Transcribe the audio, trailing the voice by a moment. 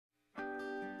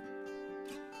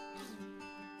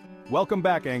Welcome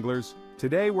back, anglers.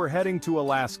 Today we're heading to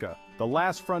Alaska, the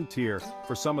last frontier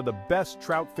for some of the best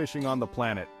trout fishing on the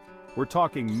planet. We're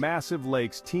talking massive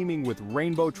lakes teeming with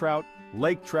rainbow trout,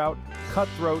 lake trout,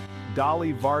 cutthroat,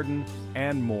 dolly varden,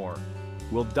 and more.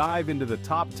 We'll dive into the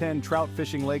top 10 trout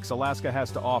fishing lakes Alaska has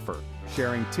to offer,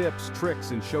 sharing tips,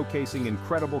 tricks, and showcasing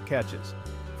incredible catches.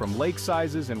 From lake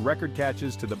sizes and record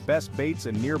catches to the best baits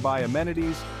and nearby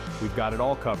amenities, we've got it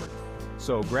all covered.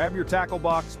 So grab your tackle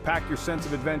box, pack your sense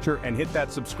of adventure, and hit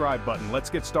that subscribe button. Let's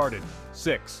get started.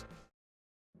 6.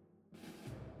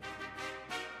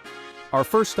 Our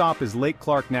first stop is Lake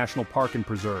Clark National Park and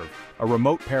Preserve, a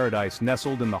remote paradise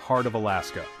nestled in the heart of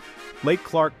Alaska. Lake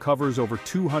Clark covers over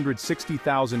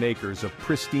 260,000 acres of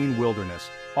pristine wilderness,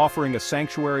 offering a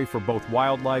sanctuary for both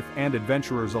wildlife and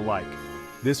adventurers alike.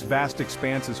 This vast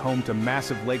expanse is home to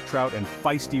massive lake trout and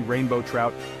feisty rainbow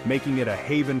trout, making it a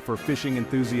haven for fishing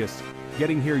enthusiasts.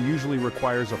 Getting here usually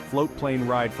requires a float plane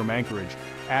ride from Anchorage,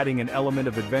 adding an element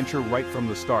of adventure right from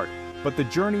the start. But the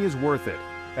journey is worth it,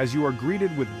 as you are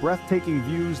greeted with breathtaking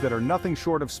views that are nothing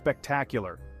short of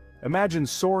spectacular. Imagine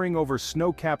soaring over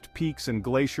snow-capped peaks and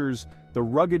glaciers, the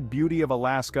rugged beauty of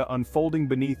Alaska unfolding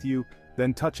beneath you,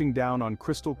 then touching down on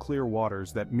crystal-clear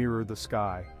waters that mirror the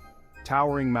sky.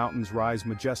 Towering mountains rise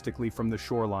majestically from the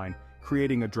shoreline,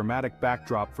 creating a dramatic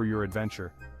backdrop for your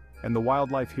adventure. And the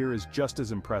wildlife here is just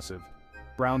as impressive.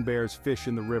 Brown bears fish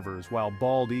in the rivers, while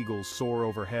bald eagles soar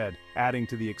overhead, adding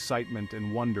to the excitement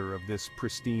and wonder of this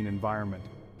pristine environment.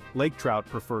 Lake trout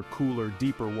prefer cooler,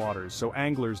 deeper waters, so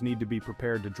anglers need to be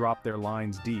prepared to drop their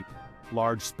lines deep.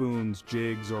 Large spoons,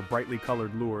 jigs, or brightly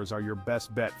colored lures are your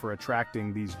best bet for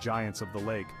attracting these giants of the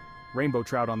lake. Rainbow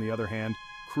trout, on the other hand,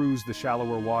 cruise the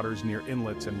shallower waters near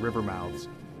inlets and river mouths.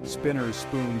 Spinners,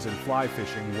 spoons, and fly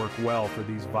fishing work well for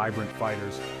these vibrant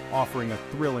fighters, offering a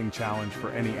thrilling challenge for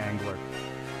any angler.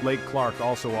 Lake Clark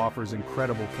also offers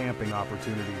incredible camping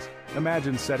opportunities.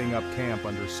 Imagine setting up camp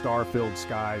under star-filled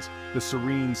skies, the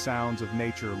serene sounds of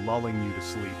nature lulling you to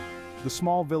sleep. The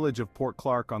small village of Port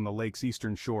Clark on the lake's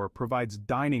eastern shore provides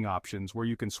dining options where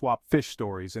you can swap fish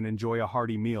stories and enjoy a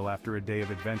hearty meal after a day of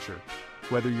adventure.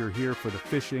 Whether you're here for the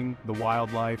fishing, the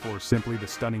wildlife, or simply the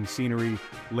stunning scenery,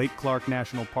 Lake Clark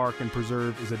National Park and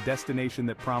Preserve is a destination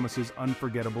that promises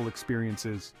unforgettable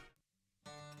experiences.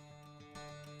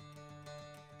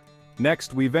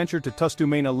 Next, we venture to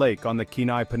Tustumena Lake on the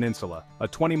Kenai Peninsula, a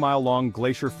 20-mile-long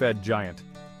glacier-fed giant.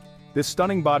 This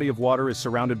stunning body of water is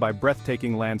surrounded by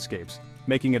breathtaking landscapes,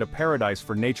 making it a paradise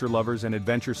for nature lovers and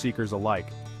adventure seekers alike.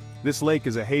 This lake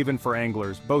is a haven for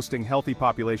anglers, boasting healthy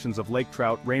populations of lake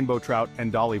trout, rainbow trout,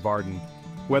 and dolly varden.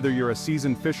 Whether you're a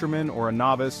seasoned fisherman or a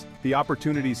novice, the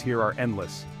opportunities here are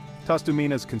endless.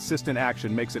 Tustumena's consistent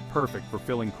action makes it perfect for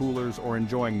filling coolers or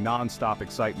enjoying non-stop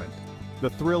excitement.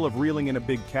 The thrill of reeling in a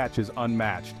big catch is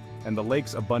unmatched, and the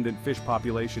lake's abundant fish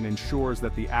population ensures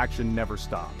that the action never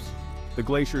stops. The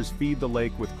glaciers feed the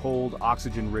lake with cold,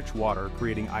 oxygen-rich water,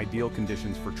 creating ideal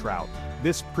conditions for trout.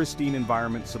 This pristine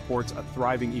environment supports a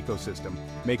thriving ecosystem,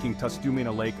 making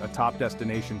Tustumena Lake a top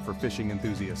destination for fishing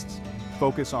enthusiasts.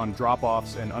 Focus on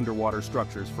drop-offs and underwater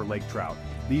structures for lake trout.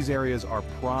 These areas are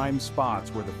prime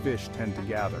spots where the fish tend to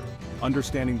gather.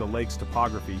 Understanding the lake's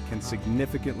topography can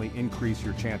significantly increase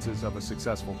your chances of a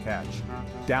successful catch.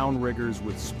 Downriggers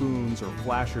with spoons or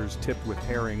flashers tipped with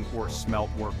herring or smelt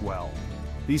work well.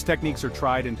 These techniques are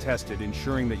tried and tested,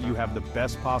 ensuring that you have the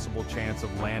best possible chance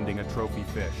of landing a trophy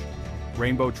fish.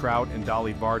 Rainbow trout and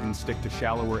dolly varden stick to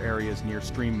shallower areas near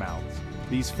stream mouths.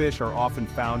 These fish are often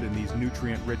found in these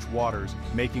nutrient-rich waters,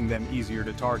 making them easier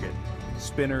to target.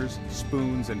 Spinners,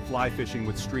 spoons, and fly fishing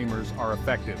with streamers are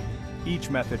effective. Each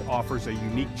method offers a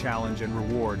unique challenge and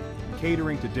reward,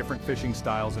 catering to different fishing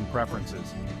styles and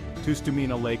preferences.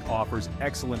 Tustumena Lake offers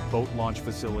excellent boat launch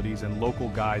facilities and local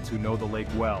guides who know the lake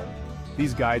well.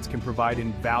 These guides can provide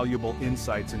invaluable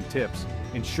insights and tips,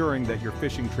 ensuring that your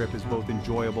fishing trip is both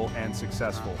enjoyable and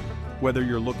successful. Whether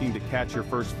you're looking to catch your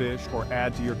first fish or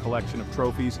add to your collection of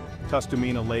trophies,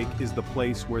 Tustumena Lake is the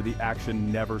place where the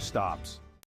action never stops.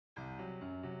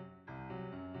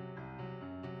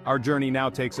 Our journey now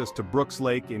takes us to Brooks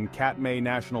Lake in Katmai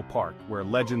National Park, where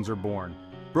legends are born.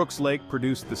 Brooks Lake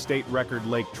produced the state record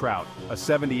lake trout, a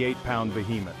 78-pound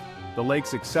behemoth. The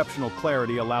lake's exceptional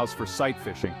clarity allows for sight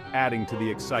fishing, adding to the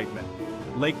excitement.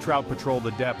 Lake trout patrol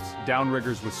the depths,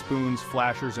 downriggers with spoons,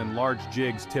 flashers, and large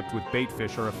jigs tipped with bait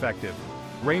fish are effective.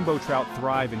 Rainbow trout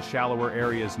thrive in shallower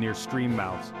areas near stream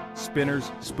mouths.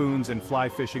 Spinners, spoons, and fly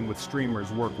fishing with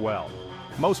streamers work well.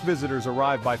 Most visitors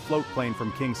arrive by float plane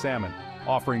from King Salmon,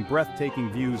 offering breathtaking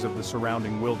views of the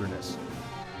surrounding wilderness.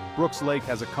 Brooks Lake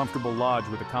has a comfortable lodge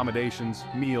with accommodations,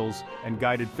 meals, and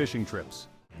guided fishing trips.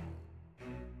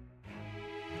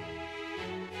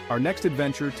 Our next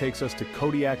adventure takes us to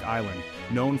Kodiak Island,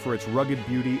 known for its rugged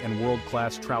beauty and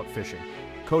world-class trout fishing.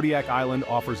 Kodiak Island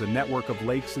offers a network of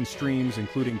lakes and streams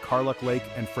including Karluk Lake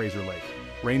and Fraser Lake.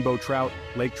 Rainbow trout,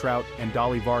 lake trout, and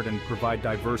Dolly Varden provide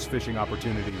diverse fishing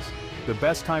opportunities. The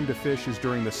best time to fish is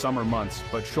during the summer months,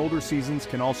 but shoulder seasons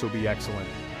can also be excellent.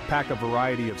 Pack a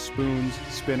variety of spoons,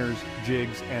 spinners,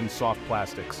 jigs, and soft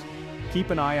plastics.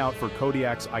 Keep an eye out for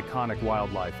Kodiak's iconic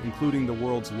wildlife, including the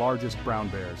world's largest brown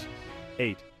bears.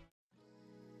 8.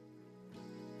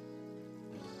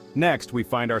 Next, we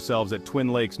find ourselves at Twin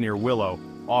Lakes near Willow,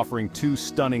 offering two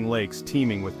stunning lakes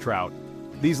teeming with trout.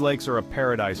 These lakes are a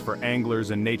paradise for anglers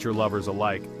and nature lovers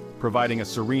alike, providing a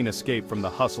serene escape from the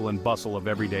hustle and bustle of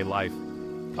everyday life.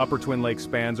 Upper Twin Lake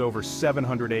spans over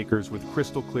 700 acres with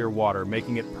crystal clear water,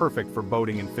 making it perfect for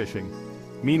boating and fishing.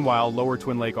 Meanwhile, Lower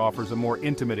Twin Lake offers a more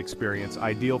intimate experience,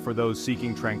 ideal for those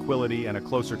seeking tranquility and a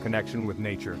closer connection with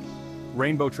nature.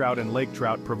 Rainbow trout and lake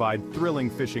trout provide thrilling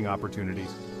fishing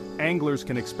opportunities. Anglers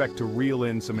can expect to reel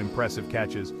in some impressive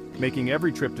catches, making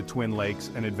every trip to Twin Lakes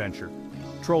an adventure.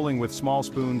 Trolling with small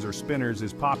spoons or spinners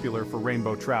is popular for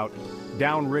rainbow trout.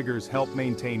 Downriggers help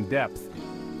maintain depth.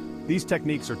 These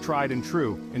techniques are tried and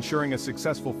true, ensuring a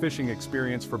successful fishing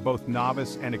experience for both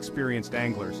novice and experienced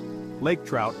anglers. Lake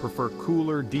trout prefer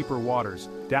cooler, deeper waters.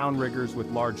 Downriggers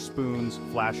with large spoons,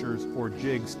 flashers, or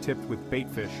jigs tipped with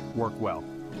baitfish work well.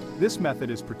 This method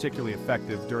is particularly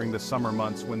effective during the summer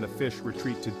months when the fish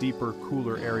retreat to deeper,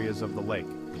 cooler areas of the lake.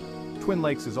 Twin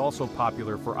Lakes is also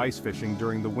popular for ice fishing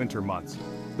during the winter months.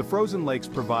 The frozen lakes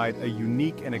provide a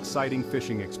unique and exciting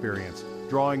fishing experience,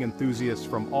 drawing enthusiasts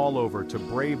from all over to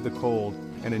brave the cold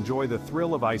and enjoy the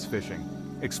thrill of ice fishing.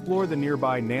 Explore the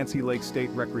nearby Nancy Lake State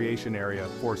Recreation Area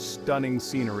for stunning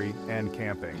scenery and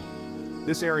camping.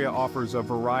 This area offers a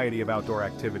variety of outdoor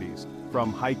activities,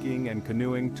 from hiking and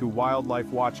canoeing to wildlife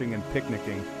watching and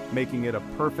picnicking, making it a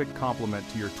perfect complement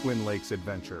to your Twin Lakes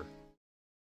adventure.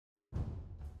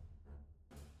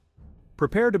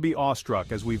 Prepare to be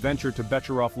awestruck as we venture to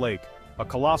Becheroff Lake, a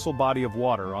colossal body of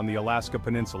water on the Alaska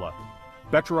Peninsula.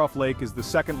 Becheroff Lake is the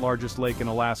second largest lake in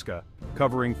Alaska,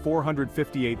 covering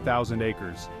 458,000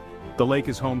 acres. The lake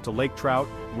is home to lake trout,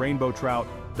 rainbow trout,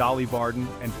 Dolly Varden,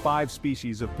 and 5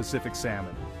 species of Pacific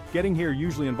salmon. Getting here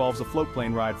usually involves a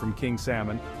floatplane ride from King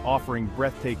Salmon, offering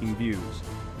breathtaking views.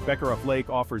 Becheroff Lake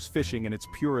offers fishing in its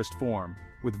purest form,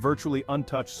 with virtually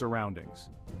untouched surroundings.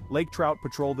 Lake trout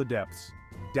patrol the depths.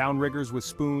 Downriggers with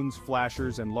spoons,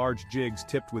 flashers, and large jigs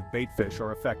tipped with baitfish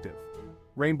are effective.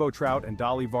 Rainbow trout and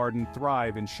Dolly Varden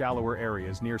thrive in shallower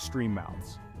areas near stream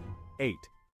mouths. 8.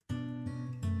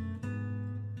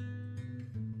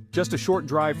 Just a short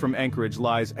drive from Anchorage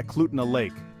lies Eklutna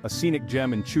Lake, a scenic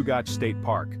gem in Chugach State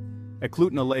Park.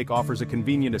 Eklutna Lake offers a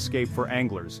convenient escape for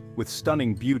anglers, with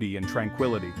stunning beauty and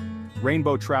tranquility.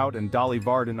 Rainbow trout and Dolly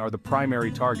Varden are the primary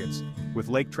targets, with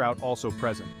lake trout also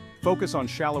present. Focus on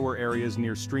shallower areas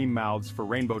near stream mouths for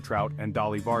rainbow trout and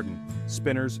Dolly Varden.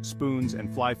 Spinners, spoons,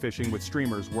 and fly fishing with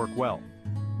streamers work well.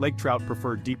 Lake trout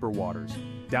prefer deeper waters.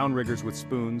 Downriggers with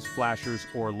spoons, flashers,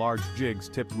 or large jigs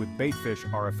tipped with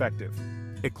baitfish are effective.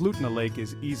 Eklutna Lake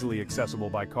is easily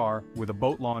accessible by car, with a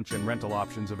boat launch and rental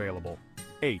options available.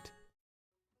 8.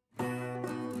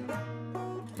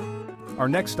 Our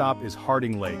next stop is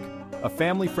Harding Lake, a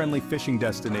family-friendly fishing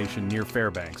destination near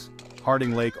Fairbanks.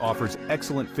 Harding Lake offers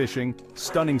excellent fishing,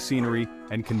 stunning scenery,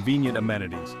 and convenient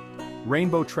amenities.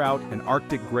 Rainbow trout and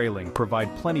Arctic grayling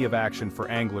provide plenty of action for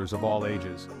anglers of all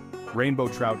ages. Rainbow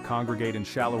trout congregate in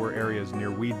shallower areas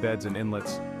near weed beds and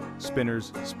inlets.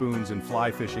 Spinners, spoons, and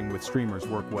fly fishing with streamers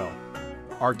work well.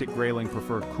 Arctic grayling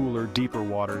prefer cooler, deeper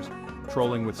waters.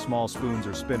 Trolling with small spoons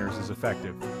or spinners is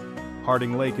effective.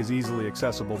 Harding Lake is easily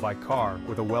accessible by car,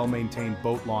 with a well-maintained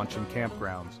boat launch and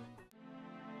campgrounds.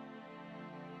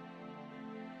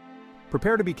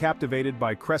 Prepare to be captivated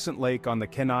by Crescent Lake on the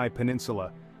Kenai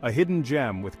Peninsula, a hidden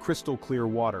gem with crystal clear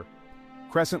water.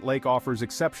 Crescent Lake offers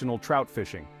exceptional trout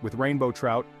fishing, with rainbow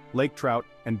trout, lake trout,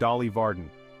 and Dolly Varden.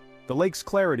 The lake's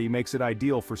clarity makes it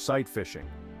ideal for sight fishing.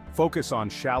 Focus on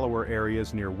shallower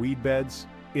areas near weed beds,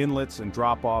 inlets, and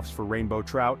drop-offs for rainbow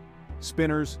trout.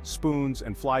 Spinners, spoons,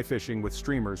 and fly fishing with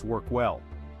streamers work well.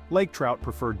 Lake trout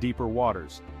prefer deeper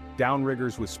waters.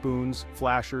 Downriggers with spoons,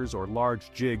 flashers, or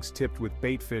large jigs tipped with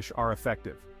baitfish are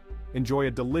effective. Enjoy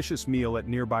a delicious meal at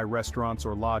nearby restaurants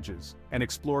or lodges, and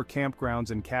explore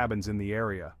campgrounds and cabins in the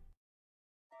area.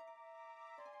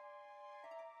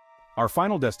 Our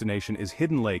final destination is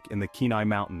Hidden Lake in the Kenai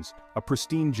Mountains, a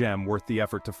pristine gem worth the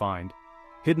effort to find.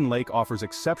 Hidden Lake offers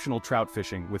exceptional trout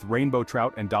fishing with rainbow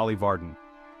trout and Dolly Varden.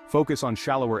 Focus on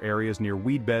shallower areas near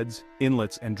weed beds,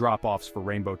 inlets, and drop-offs for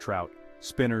rainbow trout.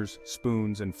 Spinners,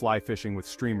 spoons, and fly fishing with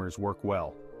streamers work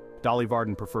well.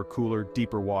 Dollyvarden prefer cooler,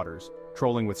 deeper waters.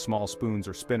 Trolling with small spoons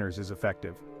or spinners is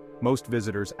effective. Most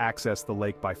visitors access the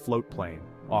lake by float plane,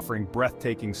 offering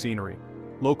breathtaking scenery.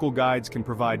 Local guides can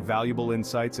provide valuable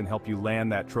insights and help you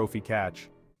land that trophy catch.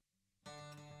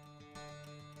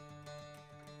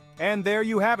 And there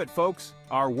you have it, folks,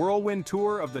 our whirlwind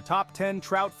tour of the top 10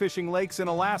 trout fishing lakes in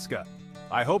Alaska.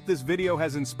 I hope this video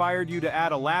has inspired you to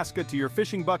add Alaska to your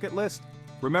fishing bucket list.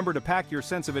 Remember to pack your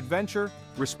sense of adventure,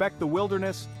 respect the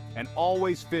wilderness, and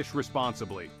always fish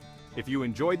responsibly. If you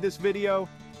enjoyed this video,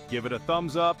 give it a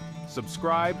thumbs up,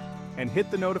 subscribe, and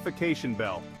hit the notification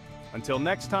bell. Until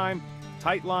next time,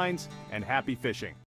 tight lines and happy fishing.